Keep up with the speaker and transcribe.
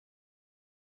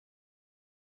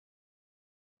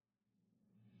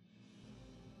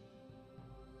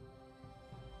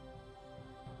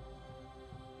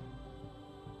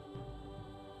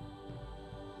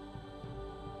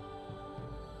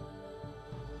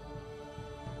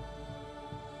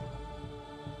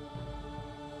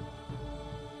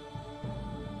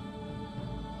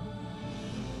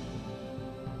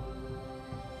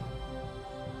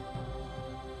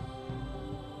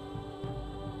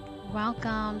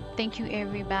Welcome. Thank you,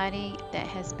 everybody that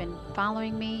has been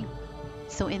following me.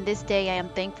 So, in this day, I am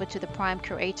thankful to the prime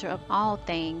creator of all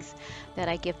things that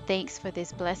I give thanks for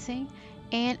this blessing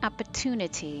and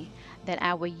opportunity that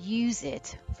I will use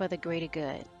it for the greater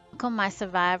good. Welcome, my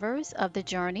survivors of the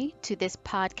journey, to this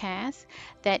podcast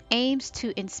that aims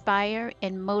to inspire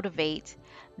and motivate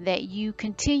that you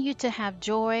continue to have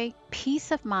joy,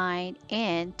 peace of mind,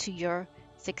 and to your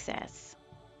success.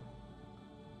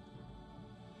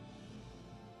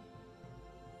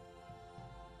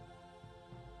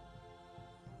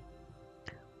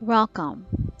 Welcome.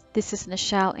 This is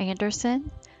Nichelle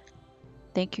Anderson.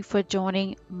 Thank you for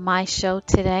joining my show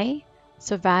today,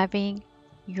 Surviving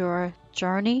Your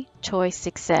Journey Towards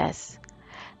Success.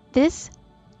 This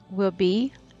will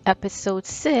be episode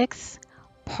 6,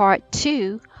 part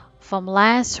 2 from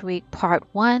last week, part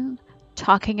 1,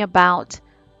 talking about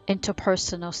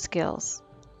interpersonal skills.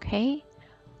 Okay?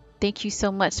 Thank you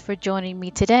so much for joining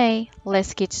me today.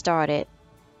 Let's get started.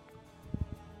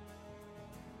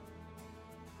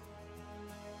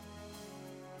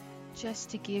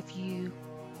 Just to give you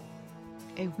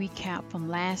a recap from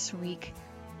last week,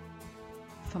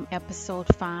 from episode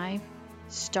 5,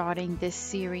 starting this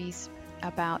series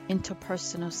about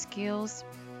interpersonal skills.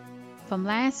 From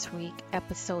last week,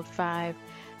 episode 5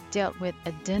 dealt with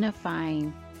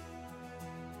identifying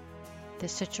the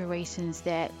situations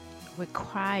that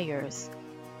requires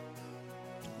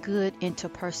good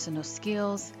interpersonal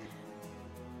skills,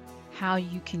 how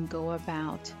you can go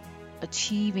about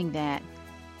achieving that,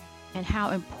 and how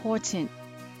important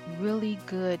really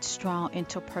good, strong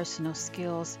interpersonal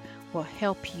skills will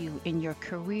help you in your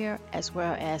career as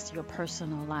well as your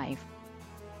personal life.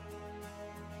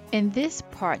 In this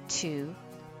part 2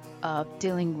 of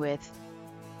dealing with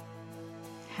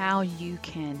how you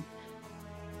can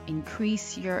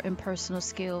increase your interpersonal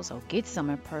skills or get some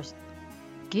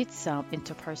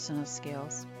interpersonal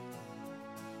skills.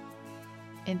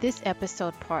 In this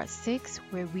episode, part 6,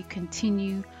 where we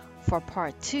continue for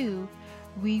part 2,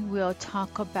 we will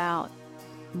talk about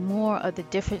more of the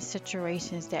different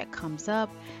situations that comes up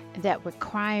that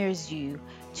requires you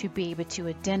to be able to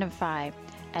identify,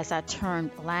 as I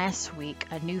termed last week,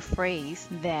 a new phrase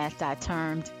that I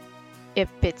termed, if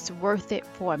it's worth it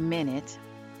for a minute.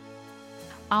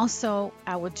 Also,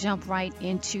 I will jump right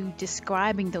into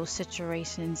describing those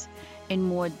situations in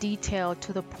more detail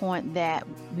to the point that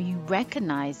when you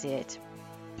recognize it,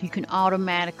 you can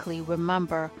automatically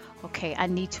remember, okay, I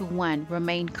need to, one,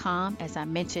 remain calm, as I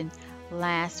mentioned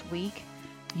last week.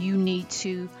 You need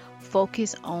to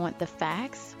focus on the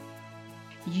facts.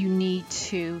 You need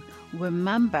to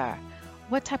remember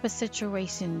what type of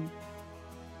situation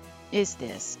is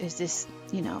this? Is this,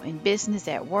 in business,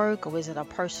 at work, or is it a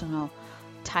personal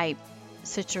type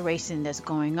situation that's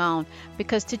going on?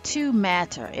 Because the two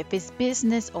matter. If it's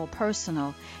business or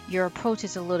personal, your approach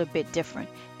is a little bit different.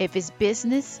 If it's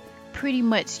business, pretty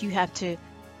much you have to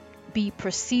be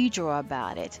procedural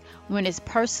about it. When it's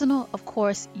personal, of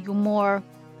course, you're more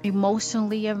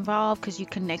emotionally involved because you're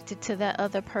connected to that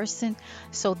other person.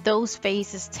 So those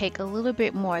phases take a little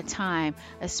bit more time,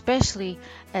 especially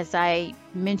as I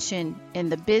mentioned in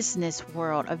the business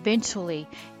world. Eventually,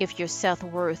 if your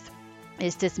self-worth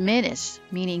is diminished,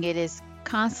 meaning it is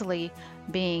constantly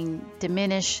being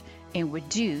diminished and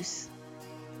reduced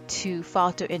to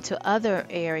falter into other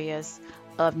areas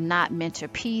of not mental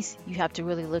peace, you have to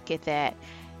really look at that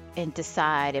and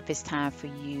decide if it's time for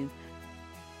you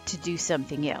to do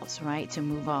something else, right? To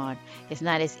move on. It's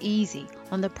not as easy.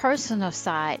 On the personal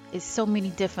side, it's so many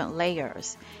different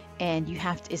layers, and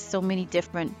it's so many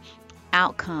different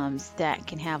outcomes that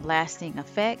can have lasting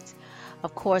effect.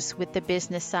 Of course, with the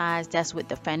business side, that's with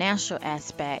the financial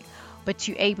aspect, but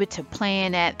you're able to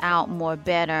plan that out more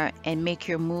better and make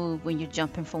your move when you're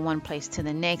jumping from one place to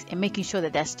the next, and making sure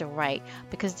that that's the right,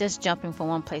 because just jumping from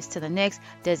one place to the next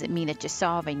doesn't mean that you're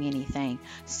solving anything.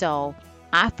 So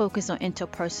I focus on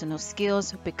interpersonal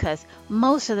skills because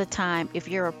most of the time, if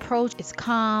your approach is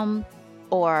calm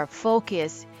or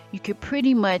focused, you could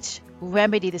pretty much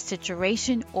remedy the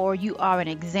situation, or you are an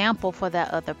example for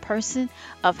that other person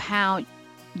of how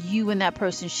you and that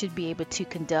person should be able to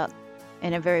conduct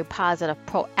in a very positive,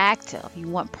 proactive. You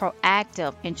want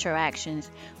proactive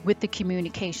interactions with the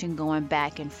communication going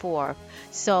back and forth.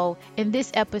 So in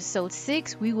this episode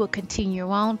 6, we will continue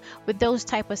on with those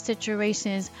type of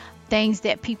situations, things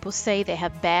that people say they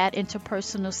have bad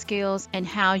interpersonal skills, and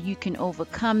how you can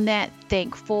overcome that,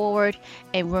 think forward,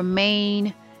 and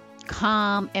remain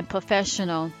calm and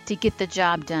professional to get the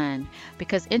job done,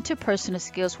 because interpersonal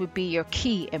skills would be your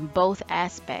key in both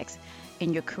aspects.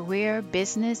 in your career,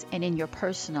 business, and in your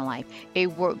personal life.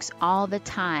 It works all the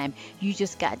time. You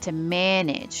just got to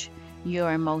manage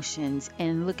your emotions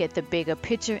and look at the bigger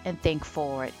picture and think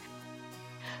forward.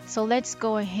 So let's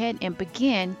go ahead and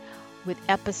begin with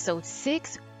episode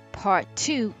 6, part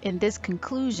 2, in this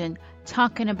conclusion,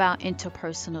 talking about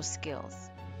interpersonal skills.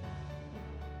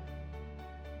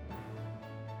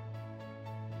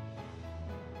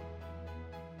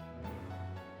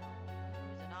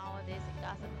 And all of this and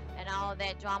gossip and all of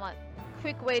that drama.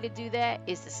 Quick way to do that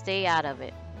is to stay out of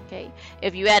it. Okay,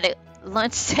 if you at a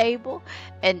lunch table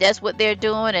and that's what they're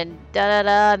doing and da da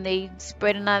da and they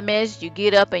spreading that mess, you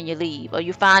get up and you leave, or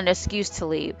you find an excuse to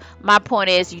leave. My point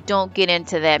is, you don't get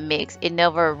into that mix. It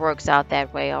never works out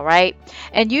that way. All right,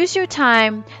 and use your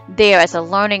time there as a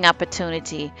learning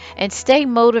opportunity and stay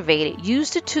motivated.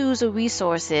 Use the tools or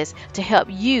resources to help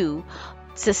you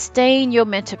sustain your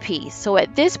mental peace. So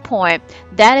at this point,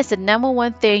 that is the number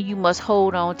one thing you must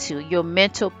hold on to: your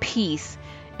mental peace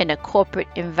in a corporate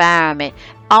environment.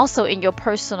 Also in your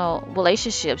personal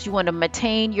relationships, you want to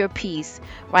maintain your peace,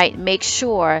 right? Make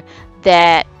sure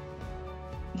that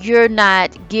you're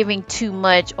not giving too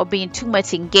much or being too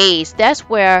much engaged. That's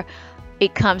where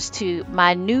it comes to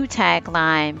my new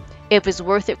tagline: if it's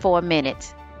worth it for a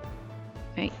minute.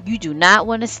 Right? You do not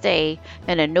want to stay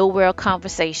in a nowhere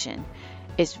conversation.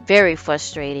 It's very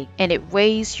frustrating and it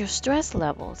raises your stress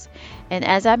levels. And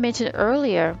as I mentioned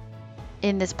earlier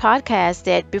in this podcast,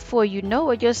 that before you know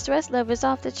it, your stress level is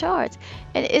off the charts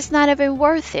and it's not even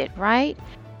worth it, right?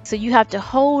 So you have to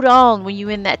hold on when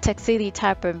you're in that toxicity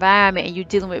type of environment and you're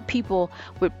dealing with people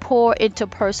with poor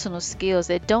interpersonal skills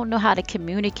that don't know how to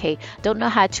communicate, don't know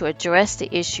how to address the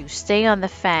issue. Stay on the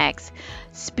facts,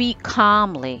 speak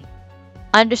calmly,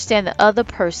 understand the other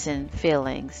person's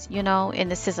feelings, in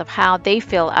the sense of how they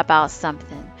feel about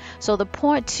something. So the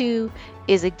point 2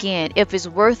 is, again, if it's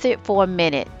worth it for a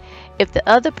minute. If the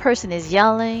other person is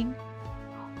yelling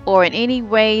or in any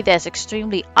way that's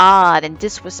extremely odd and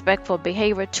disrespectful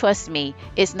behavior, trust me,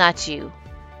 it's not you.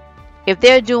 If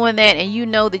they're doing that and you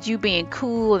know that you being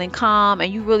cool and calm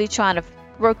and you really trying to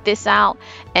work this out,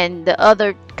 and the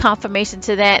other confirmation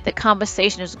to that, the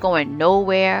conversation is going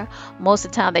nowhere. Most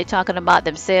of the time they're talking about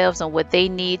themselves and what they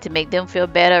need to make them feel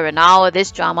better and all of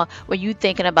this drama. When you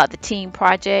thinking about the team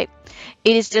project,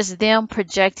 it is just them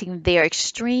projecting their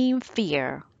extreme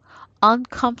fear,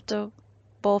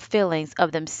 uncomfortable feelings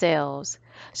of themselves,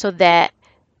 so that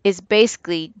it's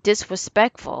basically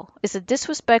disrespectful. It's a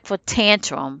disrespectful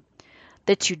tantrum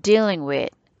that you're dealing with.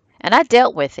 And I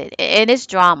dealt with it, and it's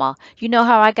drama. You know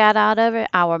how I got out of it?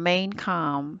 I remained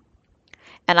calm,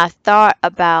 and I thought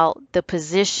about the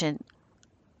position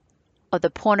or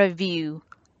the point of view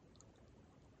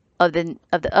of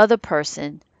the other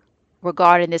person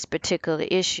regarding this particular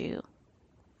issue.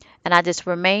 And I just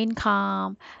remained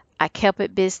calm. I kept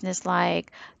it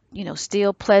businesslike,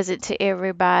 still pleasant to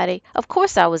everybody. Of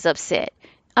course I was upset.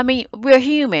 I mean, we're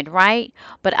human, right?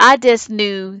 But I just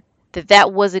knew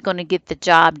that wasn't going to get the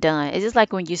job done. It's just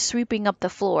like when you're sweeping up the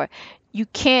floor. You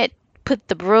can't put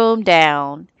the broom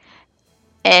down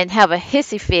and have a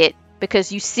hissy fit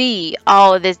because you see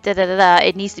all of this, da da da da.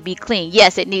 It needs to be clean.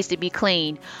 Yes, it needs to be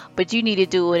clean, but you need to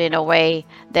do it in a way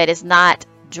that is not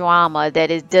drama, that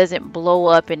it doesn't blow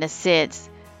up in a sense,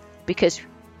 because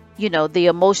the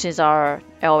emotions are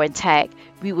intact.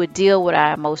 We would deal with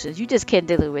our emotions. You just can't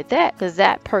deal with that because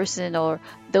that person or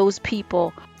those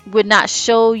people would not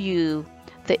show you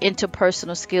the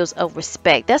interpersonal skills of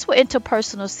respect. That's what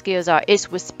interpersonal skills are.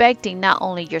 It's respecting not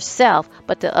only yourself,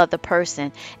 but the other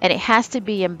person. And it has to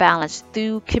be in balance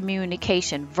through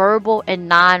communication, verbal and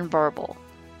nonverbal,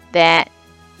 that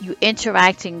you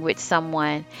interacting with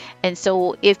someone. And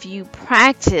so if you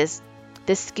practice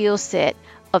the skill set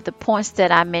of the points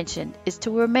that I mentioned, is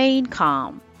to remain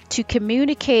calm, to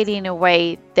communicate in a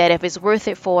way that if it's worth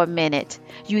it for a minute,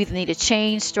 you either need to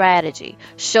change strategy,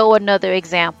 show another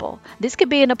example. This could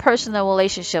be in a personal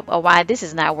relationship, or why this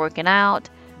is not working out.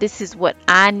 This is what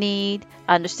I need.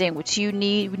 I understand what you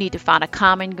need. We need to find a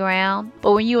common ground.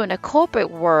 But when you're in a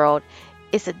corporate world,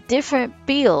 it's a different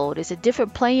field. It's a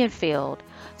different playing field.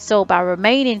 So by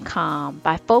remaining calm,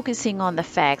 by focusing on the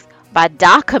facts, by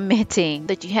documenting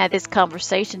that you had this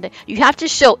conversation, that you have to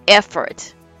show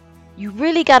effort. You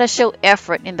really got to show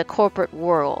effort in the corporate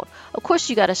world. Of course,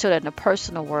 you got to show it in the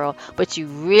personal world, but you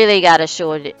really got to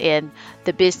show it in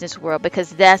the business world, because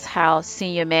that's how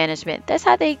senior management, that's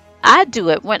how I do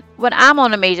it. When I'm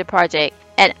on a major project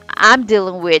and I'm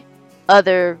dealing with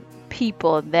other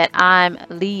people that I'm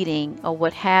leading or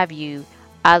what have you,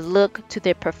 I look to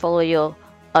their portfolio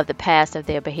of the past of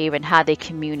their behavior and how they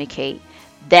communicate.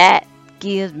 That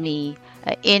gives me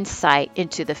an insight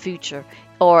into the future,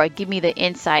 or give me the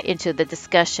insight into the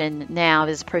discussion now.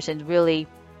 This person really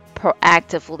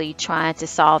proactively trying to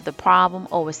solve the problem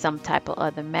over some type of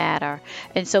other matter.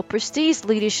 And so prestige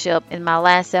leadership in my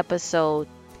last episode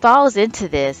falls into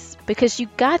this because you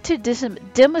got to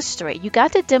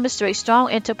demonstrate strong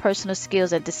interpersonal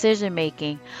skills and decision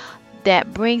making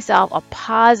that brings out a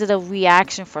positive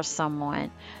reaction for someone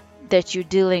that you're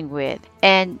dealing with.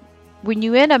 And when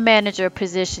you're in a manager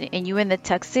position and you're in the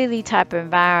toxicity type of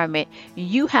environment,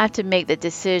 you have to make the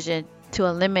decision to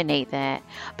eliminate that,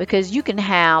 because you can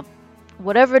have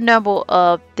whatever number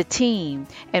of the team,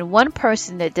 and one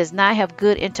person that does not have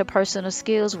good interpersonal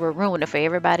skills will ruin it for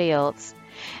everybody else.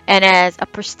 And as a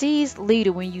prestige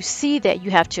leader, when you see that,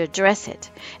 you have to address it.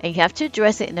 And you have to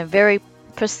address it in a very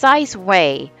precise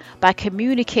way by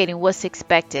communicating what's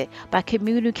expected, by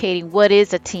communicating what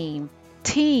is a team.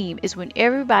 Team is when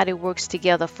everybody works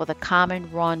together for the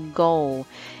common run goal.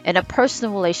 In a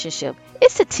personal relationship,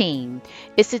 it's a team.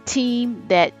 It's a team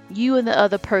that you and the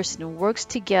other person works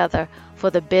together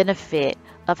for the benefit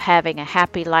of having a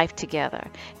happy life together.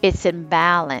 It's in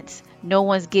balance. No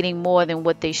one's getting more than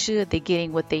what they should. They're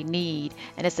getting what they need,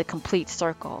 and it's a complete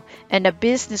circle. In the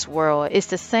business world, it's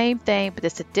the same thing, but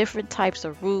it's the different types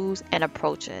of rules and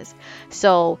approaches.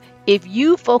 So if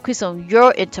you focus on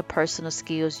your interpersonal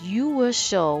skills, you will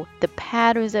show the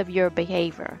patterns of your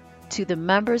behavior to the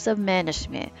members of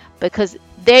management, because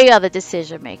they are the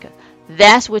decision maker.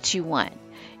 That's what you want.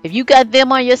 If you got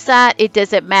them on your side, it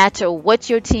doesn't matter what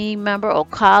your team member or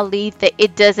colleague, that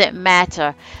it doesn't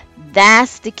matter.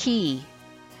 That's the key.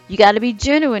 You got to be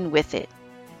genuine with it.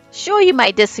 Sure, you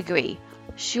might disagree.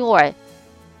 Sure,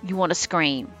 you want to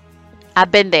scream.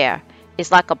 I've been there.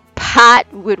 It's like a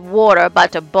pot with water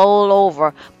about to boil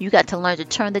over. You got to learn to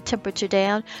turn the temperature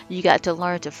down. You got to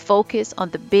learn to focus on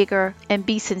the bigger and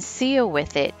be sincere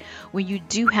with it when you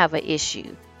do have an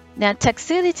issue. Now,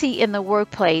 toxicity in the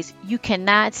workplace, you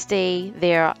cannot stay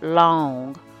there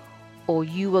long or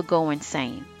you will go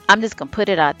insane. I'm just going to put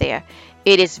it out there.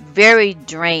 It is very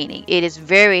draining. It is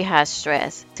very high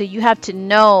stress. So you have to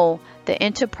know the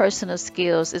interpersonal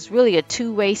skills is really a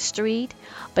two-way street,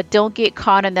 but don't get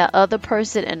caught in that other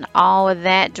person and all of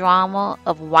that drama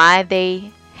of why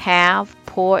they have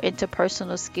poor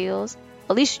interpersonal skills.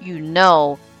 At least you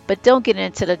know, but don't get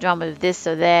into the drama of this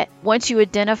or that. Once you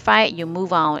identify it, you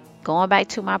move on. Going back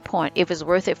to my point, if it's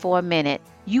worth it for a minute,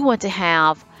 you want to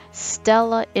have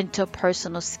stellar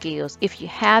interpersonal skills. If you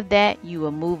have that, you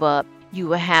will move up. You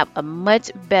will have a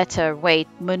much better way to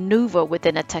maneuver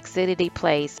within a toxicity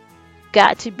place.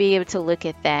 Got to be able to look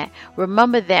at that.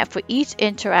 Remember that for each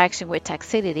interaction with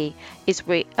toxicity, it's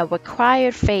a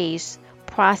required phase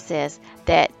process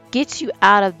that gets you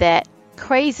out of that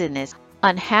craziness,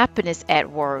 unhappiness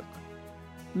at work.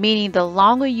 Meaning the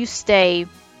longer you stay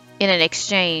in an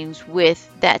exchange with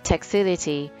that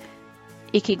toxicity,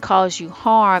 it can cause you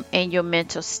harm in your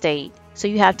mental state. So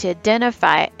you have to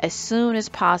identify as soon as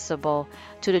possible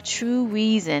to the true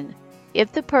reason.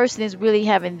 If the person is really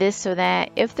having this or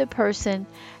that, if the person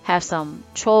has some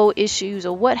troll issues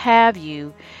or what have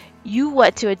you, you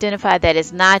want to identify that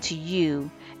it's not you.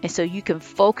 And so you can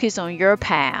focus on your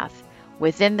path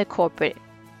within the corporate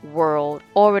world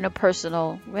or in a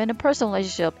personal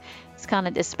relationship. It's kind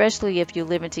of, especially if you're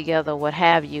living together, what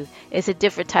have you, it's a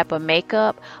different type of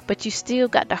makeup, but you still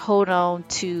got to hold on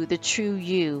to the true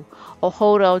you, or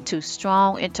hold on to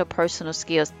strong interpersonal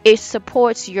skills. It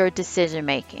supports your decision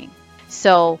making.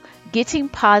 So getting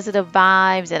positive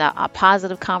vibes and a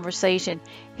positive conversation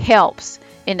helps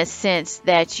in the sense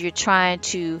that you're trying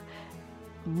to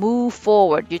move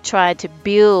forward. You're trying to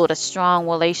build a strong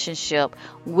relationship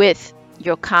with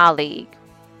your colleague.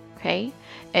 Okay?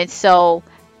 And so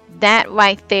that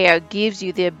right there gives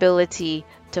you the ability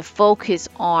to focus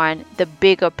on the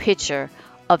bigger picture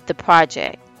of the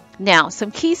project. Now,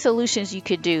 some key solutions you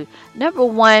could do. Number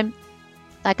one,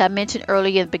 like I mentioned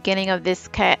earlier in the beginning of this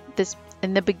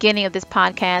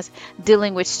podcast,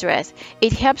 dealing with stress.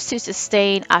 It helps to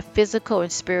sustain our physical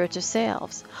and spiritual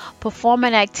selves.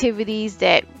 Performing activities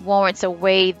that warrants a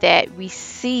way that we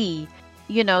see,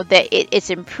 that it's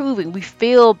improving. We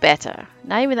feel better.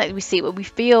 Not even that we see it, but we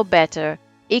feel better.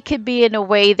 It could be in a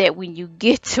way that when you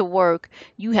get to work,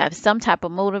 you have some type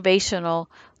of motivational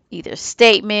either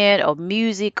statement or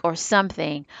music or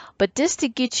something, but just to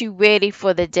get you ready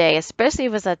for the day, especially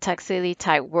if it's a toxicity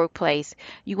type workplace,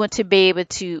 you want to be able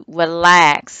to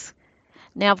relax.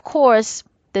 Now, of course,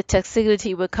 the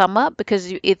toxicity will come up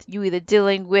because if you're either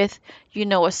dealing with,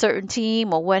 a certain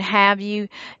team or what have you,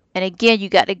 And again, you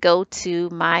got to go to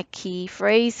my key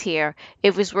phrase here.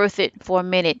 If it's worth it for a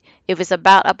minute, if it's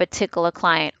about a particular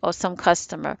client or some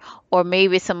customer or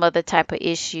maybe some other type of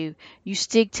issue, you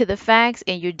stick to the facts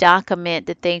and you document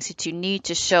the things that you need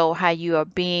to show how you are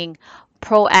being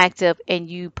proactive and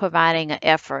you providing an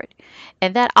effort.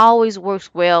 And that always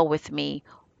works well with me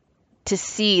to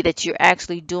see that you're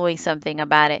actually doing something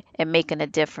about it and making a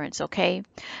difference, okay?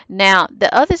 Now,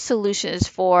 the other solution is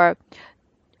for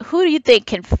who do you think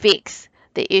can fix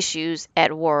the issues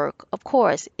at work? Of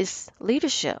course, it's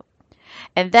leadership.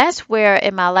 And that's where,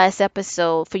 in my last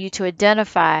episode, for you to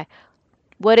identify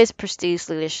what is prestige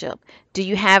leadership. Do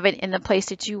you have it in the place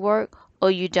that you work or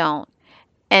you don't?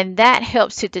 And that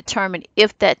helps to determine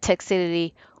if that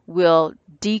toxicity will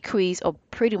decrease or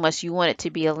pretty much you want it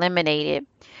to be eliminated.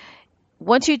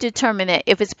 Once you determine that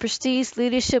if it's prestige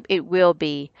leadership, it will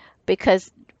be,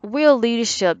 because real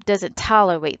leadership doesn't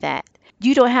tolerate that.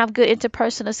 You don't have good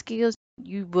interpersonal skills,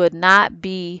 you would not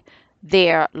be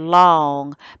there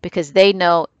long because they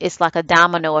know it's like a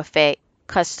domino effect,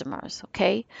 customers,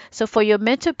 okay? So for your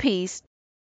mental peace,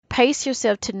 pace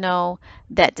yourself to know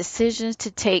that decisions to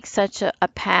take such a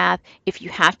path, if you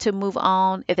have to move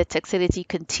on, if the toxicity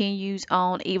continues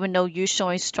on, even though you're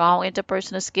showing strong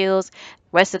interpersonal skills,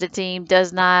 rest of the team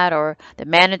does not, or the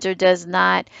manager does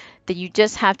not, then you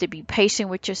just have to be patient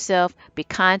with yourself, be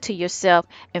kind to yourself,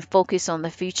 and focus on the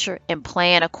future and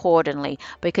plan accordingly,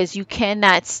 because you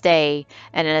cannot stay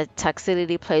in a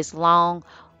toxicity place long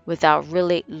without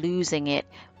really losing it.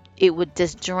 It would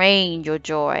just drain your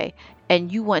joy, and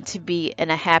you want to be in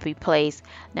a happy place.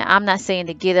 Now, I'm not saying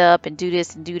to get up and do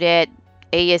this and do that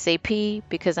ASAP,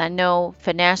 because I know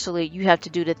financially you have to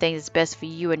do the things that's best for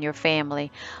you and your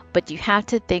family, but you have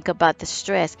to think about the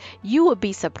stress. You would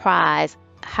be surprised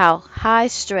how high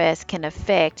stress can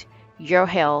affect your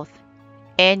health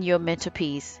and your mental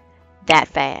peace that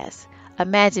fast.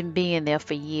 Imagine being there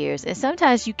for years, and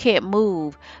sometimes you can't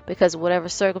move because of whatever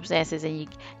circumstances, and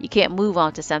you can't move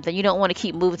on to something. You don't want to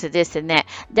keep moving to this and that.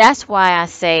 That's why I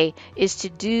say is to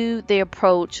do the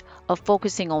approach of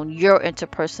focusing on your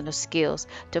interpersonal skills,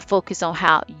 to focus on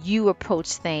how you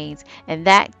approach things, and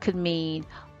that could mean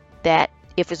that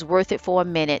if it's worth it for a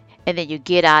minute and then you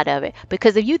get out of it.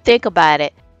 Because if you think about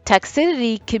it,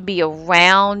 toxicity can be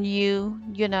around you,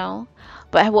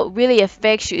 but what really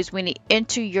affects you is when it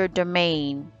enter your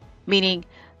domain, meaning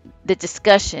the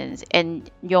discussions,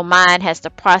 and your mind has to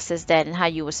process that and how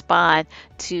you respond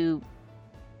to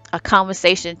a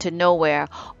conversation to nowhere,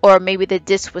 or maybe the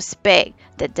disrespect,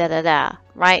 the da da da,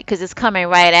 right? Because it's coming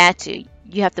right at you.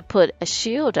 You have to put a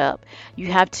shield up.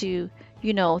 You have to,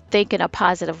 think in a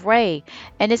positive way.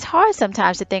 And it's hard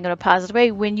sometimes to think in a positive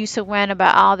way when you surrounded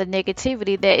by all the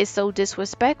negativity that is so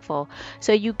disrespectful.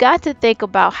 So you got to think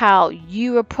about how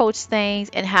you approach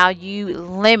things and how you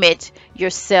limit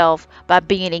yourself by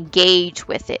being engaged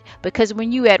with it. Because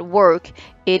when you at work,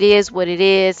 it is what it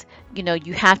is.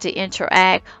 You have to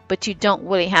interact, but you don't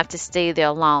really have to stay there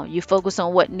long. You focus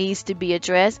on what needs to be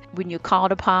addressed when you're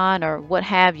called upon or what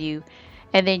have you,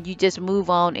 and then you just move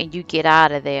on and you get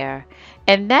out of there.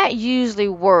 And that usually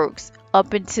works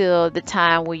up until the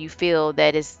time where you feel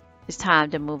that it's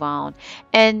time to move on.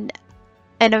 And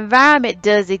an environment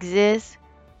does exist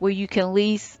where you can at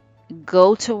least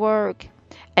go to work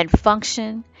and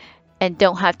function and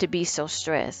don't have to be so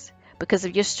stressed. Because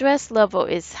if your stress level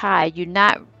is high, you're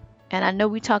not, and I know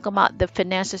we talk about the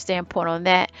financial standpoint on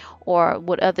that, or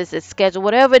what others is scheduled,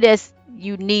 whatever it is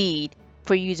you need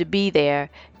for you to be there,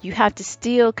 you have to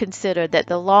still consider that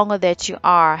the longer that you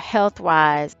are health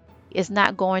wise, it's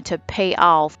not going to pay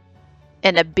off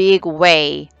in a big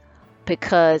way,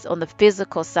 because on the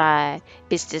physical side,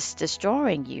 it's just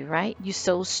destroying you, right? You're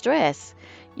so stressed,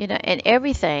 and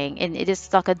everything. And it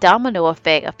is like a domino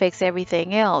effect, affects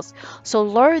everything else. So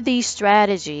learn these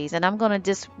strategies, and I'm going to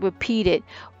just repeat it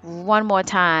one more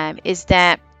time, is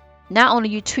that not only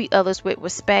you treat others with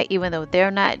respect, even though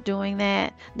they're not doing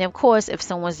that. Now, of course, if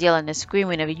someone's yelling and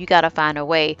screaming at you, you got to find a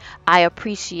way. I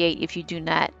appreciate if you do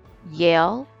not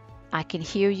yell. I can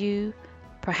hear you.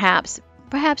 Perhaps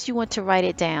you want to write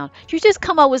it down. You just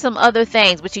come up with some other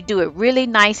things, but you do it really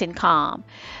nice and calm.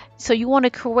 So you want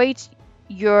to create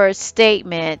your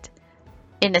statement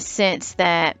in a sense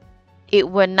that it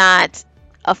will not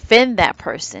offend that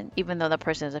person, even though the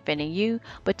person is offending you,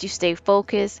 but you stay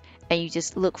focused and you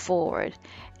just look forward.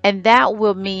 And that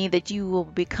will mean that you will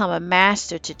become a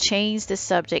master to change the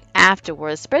subject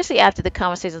afterwards, especially after the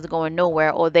conversation is going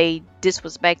nowhere or they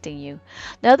disrespecting you.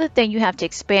 The other thing, you have to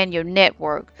expand your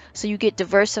network so you get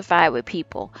diversified with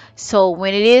people. So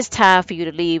when it is time for you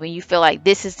to leave and you feel like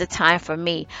this is the time for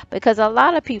me, because a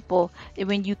lot of people,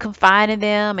 when you confide in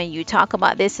them and you talk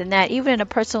about this and that, even in a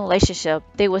personal relationship,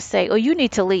 they will say, oh, you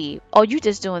need to leave. Oh, you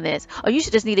just doing this. Oh, you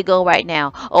should just need to go right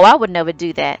now. Oh, I would never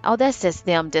do that. Oh, that's just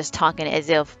them just talking as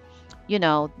if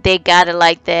they got it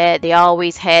like that. They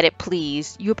always had it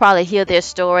pleased. You probably hear their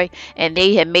story and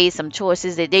they have made some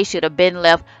choices that they should have been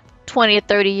left 20 or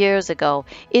 30 years ago.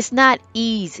 It's not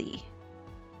easy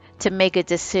to make a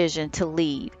decision to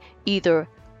leave, either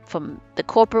from the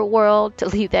corporate world, to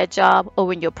leave that job,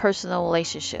 or in your personal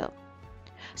relationship.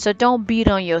 So don't beat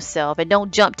on yourself and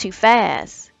don't jump too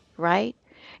fast, right?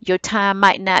 Your time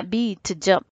might not be to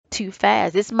jump too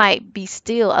fast. This might be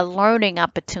still a learning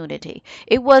opportunity.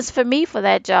 It was for me for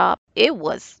that job. It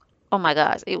was, oh my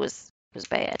gosh, it was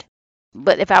bad.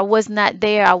 But if I was not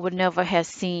there, I would never have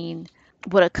seen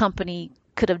what a company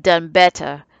could have done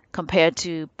better compared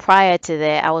to prior to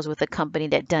that. I was with a company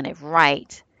that done it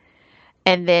right.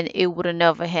 And then it would have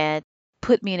never had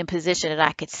put me in a position that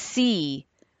I could see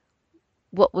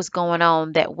what was going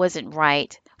on that wasn't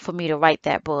right for me to write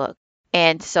that book.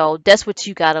 And so that's what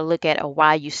you got to look at, or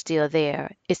why you still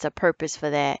there. It's a purpose for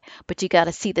that. But you got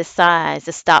to see the signs,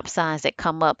 the stop signs that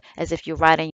come up as if you're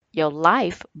riding your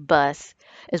life bus,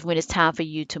 is when it's time for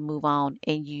you to move on,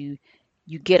 and you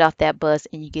get off that bus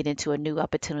and you get into a new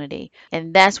opportunity.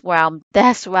 And that's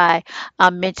why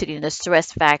I'm mentioning the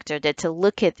stress factor, that to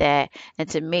look at that and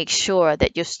to make sure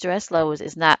that your stress levels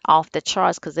is not off the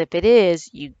charts, because if it is,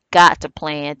 you got to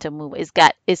plan to move.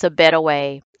 It's a better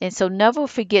way. And so never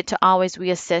forget to always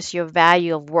reassess your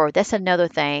value of worth. That's another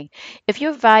thing. If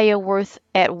your value of worth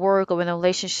at work or in a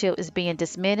relationship is being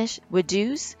diminished,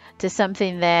 reduced to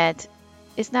something that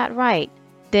is not right,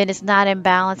 then it's not in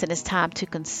balance, and it's time to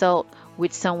consult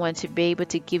with someone to be able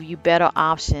to give you better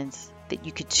options that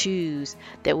you could choose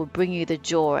that will bring you the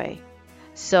joy.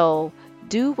 So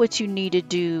do what you need to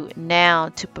do now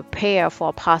to prepare for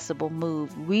a possible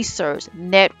move. Research,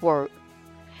 network,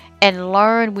 and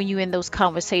learn when you're in those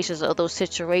conversations or those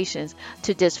situations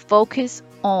to just focus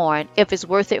on if it's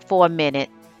worth it for a minute.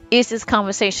 Is this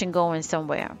conversation going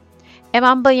somewhere? Am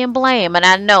I being blamed and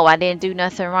I know I didn't do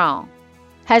nothing wrong?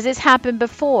 Has this happened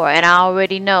before and I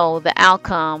already know the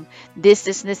outcome? This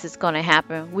is going to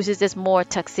happen, which is just more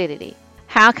toxicity.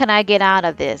 How can I get out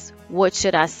of this? What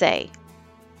should I say?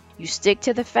 You stick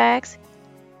to the facts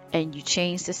and you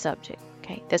change the subject.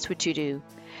 Okay, that's what you do.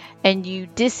 And you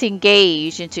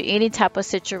disengage into any type of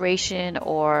situation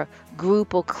or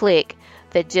group or clique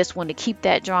that just want to keep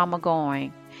that drama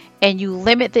going. And you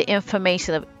limit the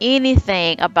information of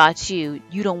anything about you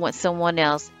don't want someone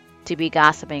else to be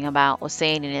gossiping about or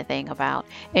saying anything about.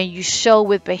 And you show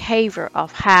with behavior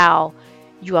of how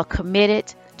you are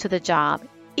committed to the job,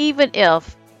 even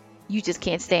if you just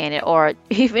can't stand it, or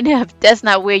even if that's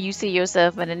not where you see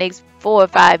yourself in the next 4 or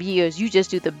 5 years. You just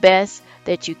do the best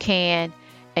that you can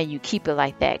and you keep it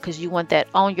like that, because you want that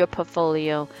on your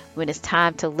portfolio when it's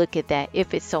time to look at that,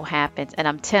 if it so happens. And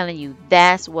I'm telling you,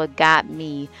 that's what got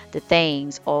me the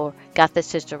things, or got the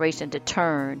situation to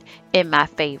turn in my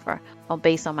favor, or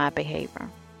based on my behavior.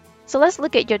 So let's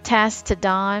look at your task to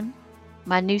dawn,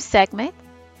 my new segment.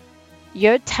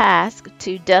 Your task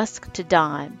to dusk to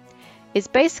dawn is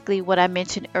basically what I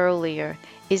mentioned earlier,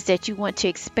 is that you want to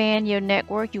expand your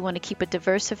network. You want to keep a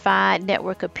diversified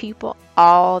network of people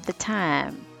all the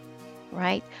time,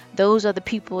 right? Those are the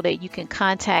people that you can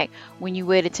contact when you're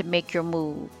ready to make your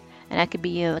move. And that could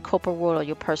be in the corporate world or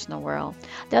your personal world.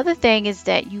 The other thing is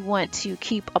that you want to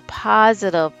keep a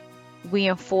positive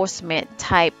reinforcement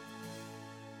type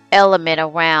element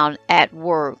around at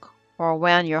work or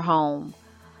around your home.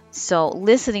 So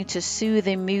listening to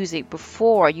soothing music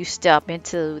before you step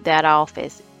into that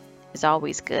office is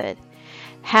always good.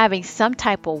 Having some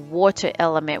type of water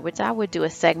element, which I would do a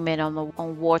segment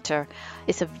on water.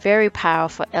 It's a very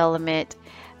powerful element.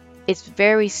 It's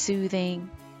very soothing.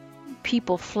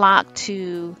 People flock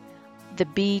to the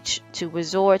beach, to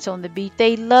resorts on the beach.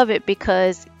 They love it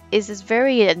because it's this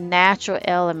very natural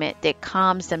element that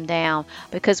calms them down.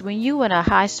 Because when you're in a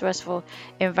high stressful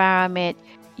environment,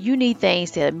 you need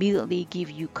things that immediately give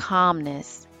you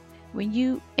calmness. When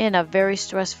you in a very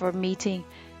stressful meeting,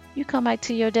 you come back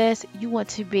to your desk, you want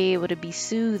to be able to be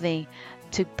soothing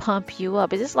to pump you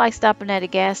up. It's just like stopping at a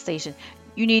gas station.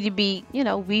 You need to be,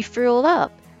 refilled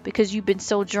up because you've been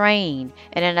so drained.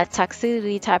 And in a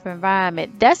toxicity type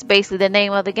environment, that's basically the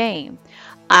name of the game.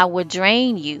 I will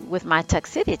drain you with my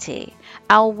toxicity.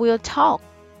 I will talk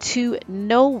to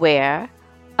nowhere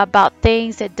about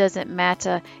things that doesn't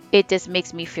matter. It just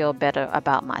makes me feel better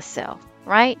about myself,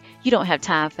 right? You don't have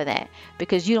time for that,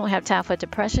 because you don't have time for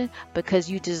depression, because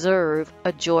you deserve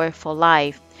a joyful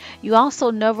life. You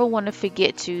also never want to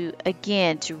forget to,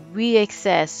 again, to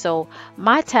reassess. So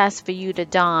my task for you to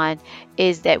Don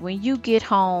is that when you get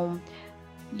home,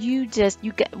 you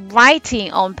get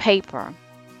writing on paper,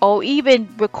 or even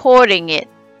recording it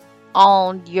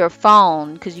on your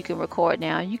phone, because you can record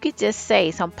now. You could just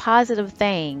say some positive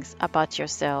things about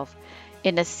yourself,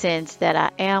 in the sense that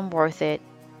I am worth it,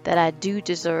 that I do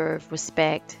deserve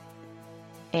respect,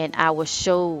 and I will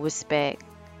show respect.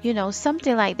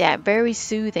 Something like that, very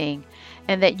soothing,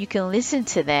 and that you can listen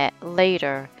to that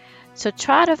later. So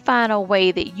try to find a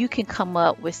way that you can come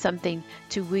up with something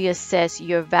to reassess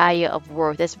your value of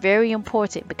worth. That's very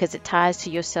important, because it ties to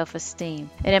your self-esteem.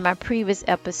 And in my previous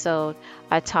episode,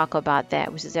 I talk about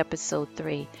that, which is episode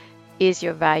 3, is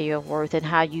your value of worth, and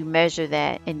how you measure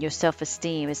that, and your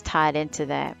self-esteem is tied into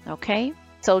that. Okay?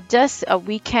 So just a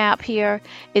recap here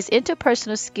is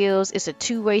interpersonal skills is a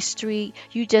two-way street.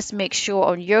 You just make sure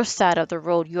on your side of the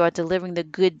road you are delivering the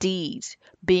good deeds,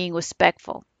 being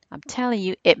respectful. I'm telling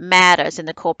you, it matters in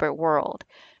the corporate world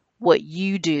what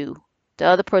you do. The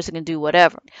other person can do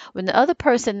whatever. When the other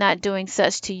person not doing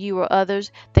such to you or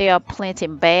others, they are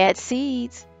planting bad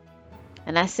seeds.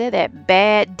 And I said that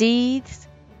bad deeds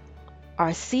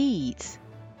are seeds,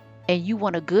 and you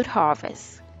want a good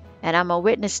harvest. And I'm a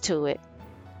witness to it.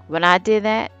 When I did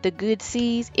that, the good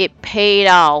seeds, it paid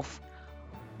off.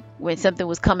 When something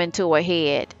was coming to a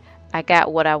head, I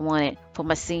got what I wanted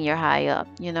from a senior high up.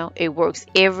 It works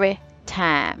every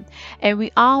time. And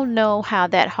we all know how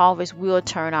that harvest will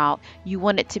turn out. You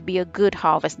want it to be a good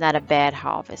harvest, not a bad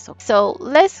harvest. So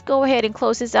let's go ahead and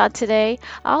close this out today.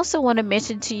 I also want to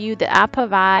mention to you that I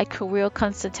provide career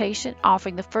consultation,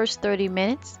 offering the first 30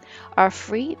 minutes are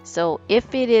free. So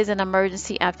if it is an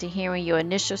emergency after hearing your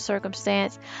initial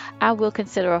circumstance, I will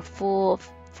consider a full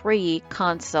free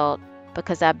consult,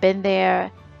 because I've been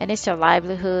there, and it's your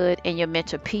livelihood and your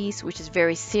mental peace, which is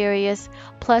very serious.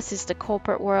 Plus, it's the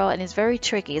corporate world, and it's very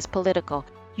tricky. It's political.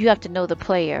 You have to know the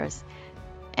players.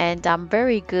 And I'm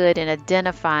very good in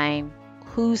identifying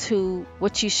who's who,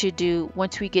 what you should do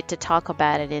once we get to talk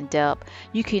about it in depth.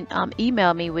 You can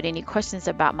email me with any questions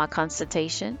about my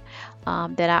consultation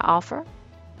that I offer,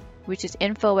 which is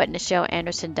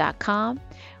info@NichelleAnderson.com.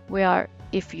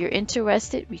 If you're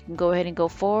interested, you can go ahead and go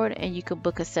forward, and you can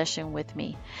book a session with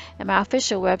me. And my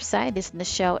official website is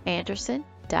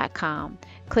NichelleAnderson.com.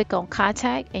 Click on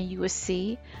contact, and you will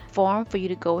see a form for you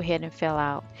to go ahead and fill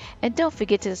out. And don't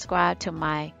forget to subscribe to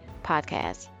my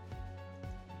podcast.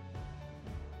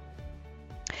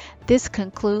 This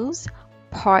concludes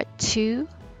part 2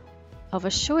 of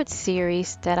a short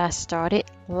series that I started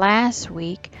last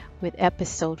week with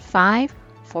episode 5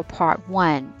 for part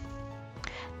 1.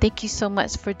 Thank you so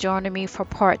much for joining me for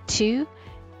part 2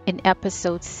 in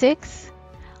episode 6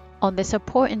 on this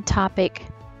important topic,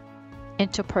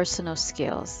 interpersonal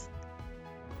skills.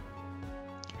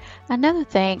 Another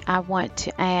thing I want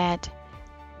to add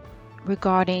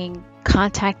regarding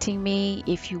contacting me,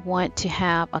 if you want to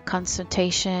have a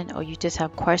consultation, or you just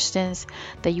have questions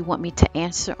that you want me to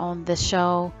answer on the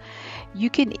show, you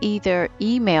can either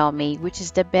email me, which is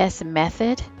the best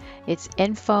method. It's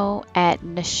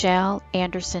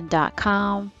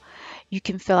info@NichelleAnderson.com. You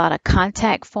can fill out a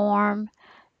contact form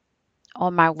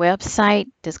on my website.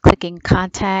 Just clicking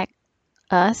contact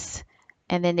us,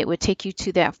 and then it would take you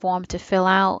to that form to fill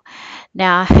out.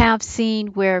 Now, I have seen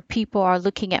where people are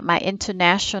looking at my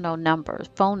international numbers,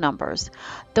 phone numbers.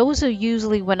 Those are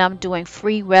usually when I'm doing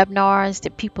free webinars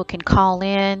that people can call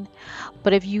in.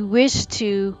 But if you wish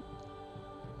to,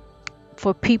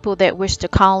 for people that wish to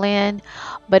call in,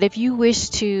 but if you wish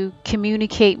to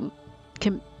communicate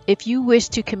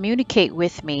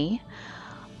with me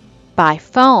by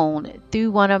phone through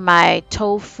one of my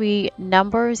toll-free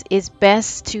numbers, it's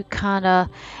best to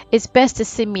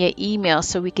send me an email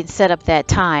so we can set up that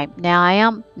time. Now I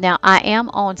am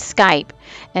on Skype,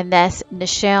 and that's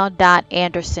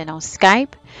Nichelle.Anderson on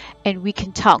Skype, and we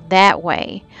can talk that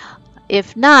way.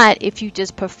 If not, if you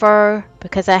just prefer,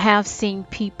 because I have seen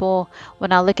people,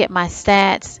 when I look at my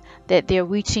stats, that they're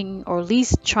reaching, or at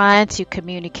least trying to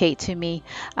communicate to me,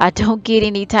 I don't get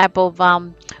any type of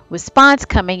response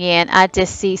coming in. I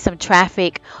just see some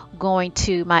traffic going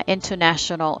to my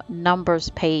international numbers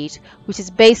page, which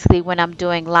is basically when I'm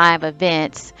doing live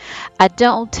events. I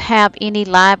don't have any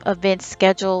live events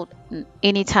scheduled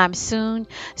anytime soon.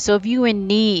 So if you're in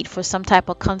need for some type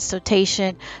of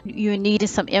consultation, you're needing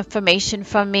some information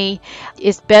from me,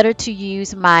 it's better to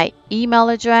use my email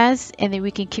address, and then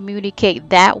we can communicate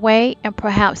that way and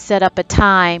perhaps set up a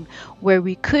time where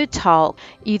we could talk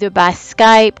either by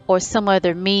Skype or some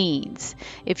other means.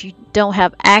 If you don't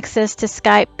have access to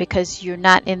Skype because you're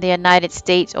not in the United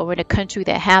States or in a country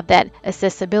that have that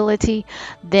accessibility,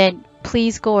 then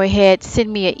please go ahead,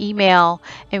 send me an email,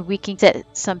 and we can set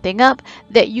something up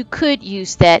that you could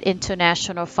use that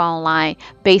international phone line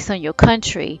based on your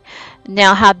country.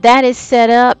 Now, how that is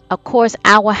set up, of course,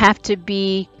 I will have to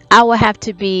be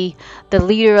the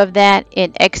leader of that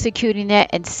in executing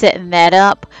that and setting that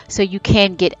up so you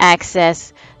can get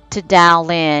access to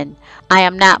dial in. I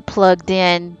am not plugged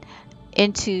in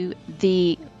into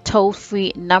the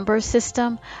toll-free number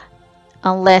system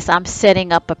unless I'm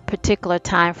setting up a particular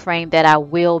time frame that I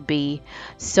will be.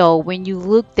 So when you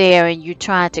look there and you're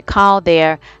trying to call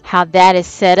there, how that is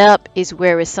set up is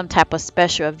where it's some type of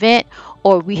special event,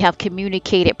 or we have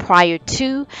communicated prior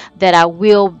to that I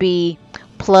will be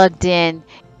plugged in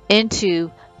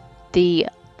into the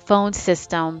phone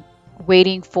system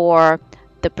waiting for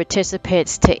the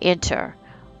participants to enter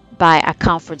by a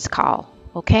conference call.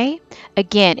 Okay?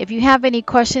 Again, if you have any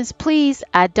questions, please,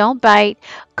 I don't bite.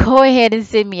 Go ahead and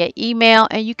send me an email,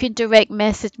 and you can direct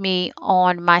message me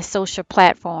on my social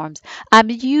platforms. I'm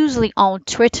usually on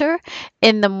Twitter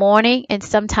in the morning and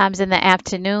sometimes in the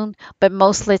afternoon, but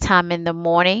most of the time in the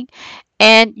morning.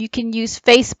 And you can use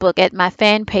Facebook at my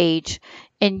fan page,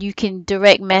 and you can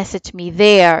direct message me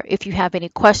there if you have any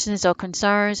questions or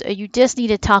concerns, or you just need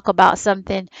to talk about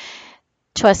something.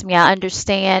 Trust me, I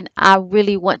understand. I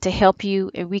really want to help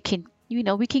you, and we can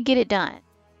get it done.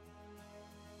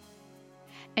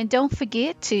 And don't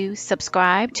forget to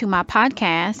subscribe to my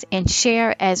podcast and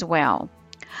share as well.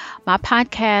 My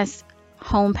podcast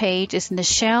homepage is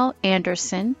Nichelle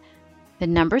Anderson, the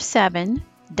number 7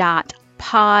 dot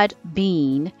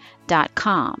podbean.com.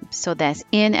 So that's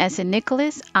N as in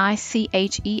Nicholas,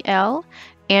 ICHEL,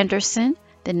 Anderson,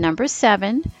 the number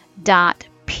 7 dot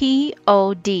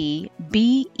podbean.com.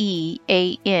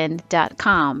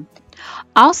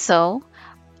 Also,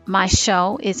 my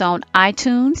show is on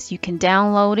iTunes. You can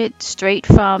download it straight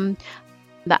from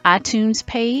the iTunes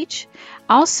page.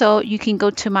 Also, you can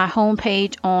go to my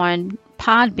homepage on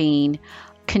Podbean,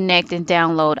 connect and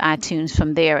download iTunes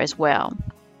from there as well.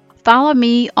 Follow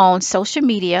me on social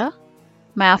media.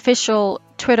 My official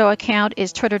Twitter account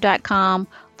is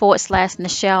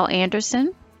twitter.com/Nichelle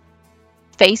Anderson.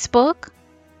 Facebook,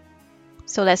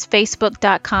 so that's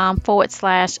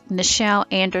facebook.com/Nichelle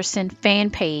Anderson fan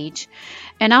page.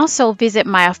 And also visit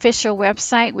my official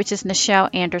website, which is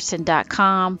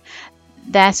NichelleAnderson.com.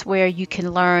 That's where you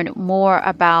can learn more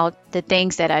about the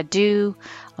things that I do,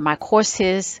 my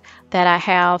courses that I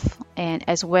have, and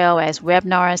as well as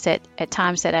webinars at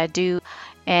times that I do.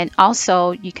 And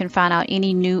also you can find out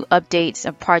any new updates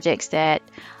of projects that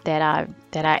I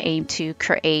aim to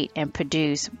create and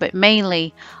produce. But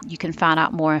mainly you can find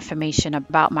out more information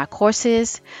about my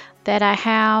courses that I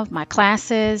have, my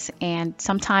classes, and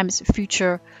sometimes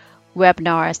future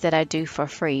webinars that I do for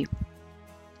free.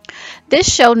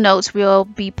 This show notes will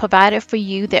be provided for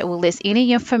you that will list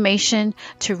any information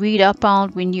to read up on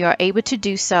when you are able to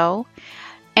do so,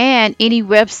 and any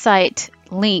website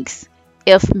links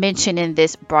if mentioned in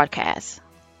this broadcast.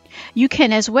 You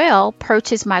can as well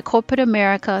purchase my Corporate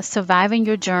America Surviving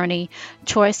Your Journey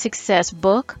Choice Success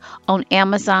book on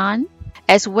Amazon,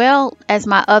 as well as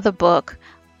my other book,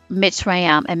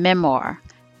 Mitzrayim, a memoir.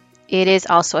 It is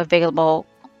also available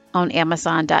on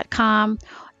Amazon.com,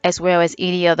 as well as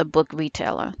any other book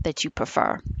retailer that you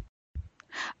prefer.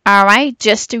 All right,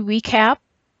 just to recap,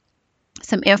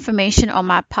 some information on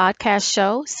my podcast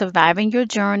show, Surviving Your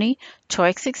Journey,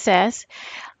 Choice Success.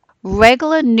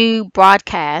 Regular new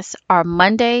broadcasts are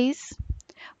Mondays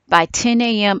by 10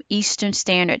 a.m. Eastern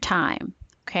Standard Time.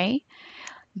 Okay.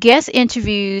 Guest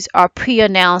interviews are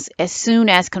pre-announced as soon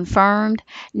as confirmed.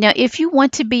 Now, if you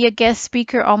want to be a guest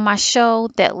speaker on my show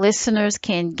that listeners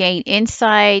can gain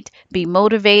insight, be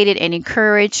motivated, and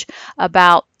encouraged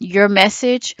about your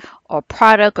message or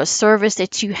product or service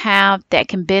that you have that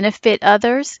can benefit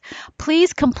others,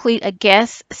 please complete a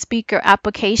guest speaker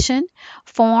application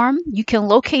form. You can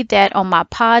locate that on my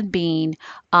Podbean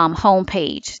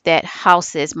homepage that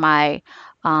houses my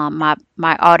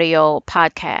audio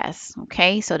podcast.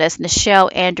 Okay, so that's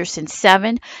Nichelle Anderson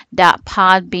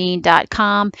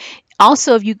 7.podbean.com.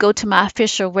 Also, if you go to my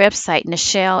official website,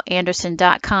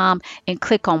 NichelleAnderson.com, and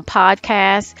click on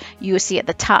podcast, you will see at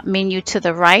the top menu to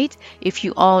the right, if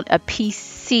you own a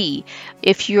PC,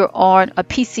 if you're on a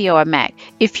PC or a Mac.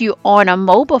 If you're on a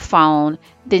mobile phone,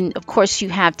 then of course you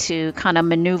have to kind of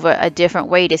maneuver a different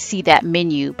way to see that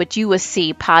menu, but you will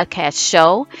see podcast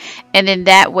show, and then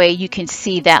that way you can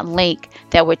see that link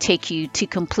that will take you to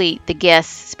complete the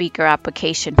guest speaker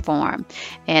application form.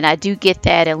 And I do get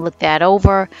that and look that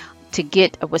over. To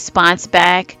get a response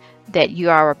back that you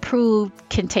are approved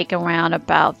can take around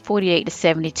about 48 to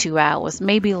 72 hours,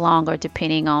 maybe longer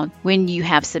depending on when you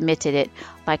have submitted it,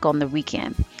 like on the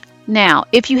weekend. Now,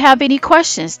 if you have any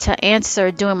questions to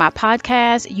answer during my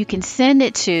podcast, you can send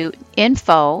it to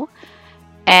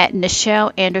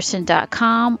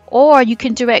info@NichelleAnderson.com, or you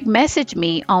can direct message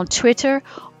me on Twitter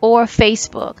or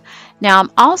Facebook. Now,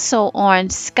 I'm also on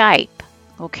Skype.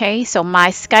 Okay, so my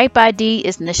Skype ID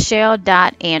is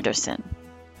Nichelle.Anderson.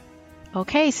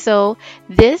 Okay, so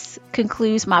this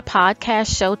concludes my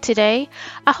podcast show today.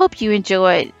 I hope you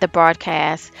enjoyed the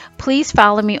broadcast. Please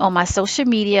follow me on my social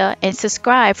media and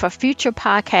subscribe for future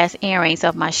podcast airings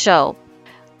of my show.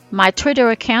 My Twitter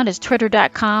account is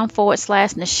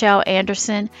twitter.com/Nichelle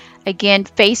Anderson. Again,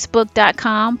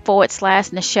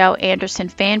 facebook.com/Nichelle Anderson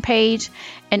fan page.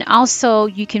 And also,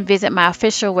 you can visit my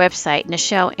official website,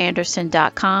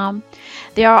 NichelleAnderson.com.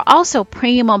 There are also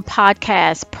premium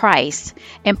podcasts priced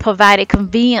and provided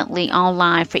conveniently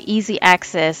online for easy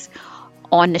access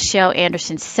on Nichelle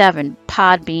Anderson 7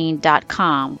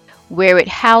 Podbean.com, where it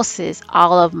houses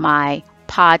all of my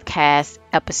podcast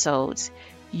episodes.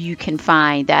 You can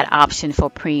find that option for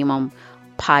premium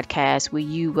podcast, where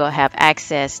you will have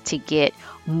access to get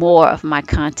more of my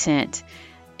content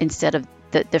instead of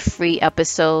the free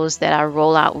episodes that I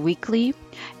roll out weekly.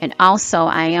 And also,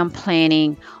 I am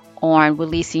planning on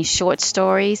releasing short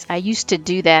stories. I used to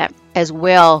do that as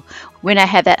well when I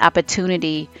had that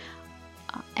opportunity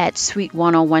at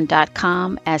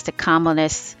sweet101.com as the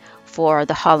columnist for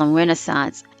the Harlem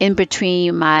Renaissance. In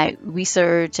between my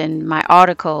research and my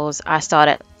articles, I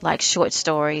started like short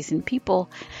stories, and people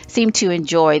seem to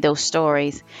enjoy those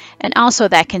stories. And also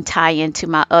that can tie into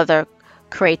my other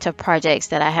creative projects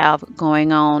that I have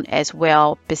going on as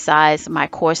well, besides my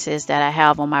courses that I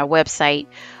have on my website,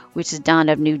 which is Dawn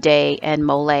of New Day and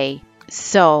Mole.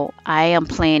 So I am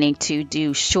planning to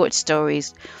do short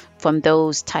stories from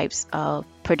those types of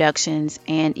productions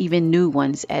and even new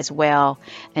ones as well.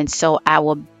 And so I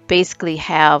will basically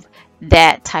have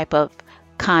that type of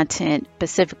content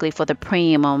specifically for the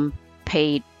premium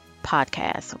paid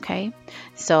podcast. Okay,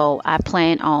 so I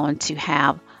plan on to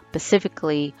have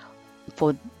specifically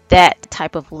for that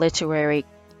type of literary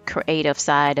creative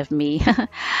side of me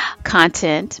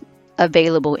content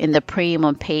available in the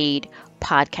premium paid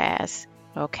podcast.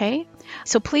 Okay,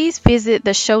 so please visit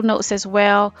the show notes as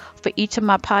well for each of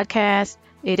my podcasts.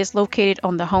 It is located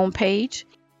on the homepage.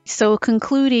 So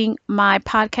concluding my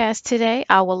podcast today,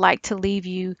 I would like to leave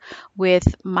you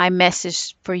with my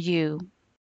message for you.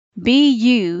 Be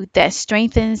you that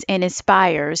strengthens and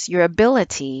inspires your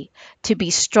ability to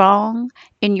be strong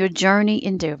in your journey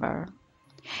endeavor.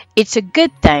 It's a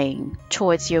good thing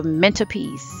towards your mental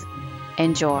peace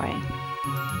and joy,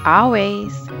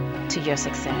 always to your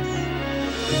success.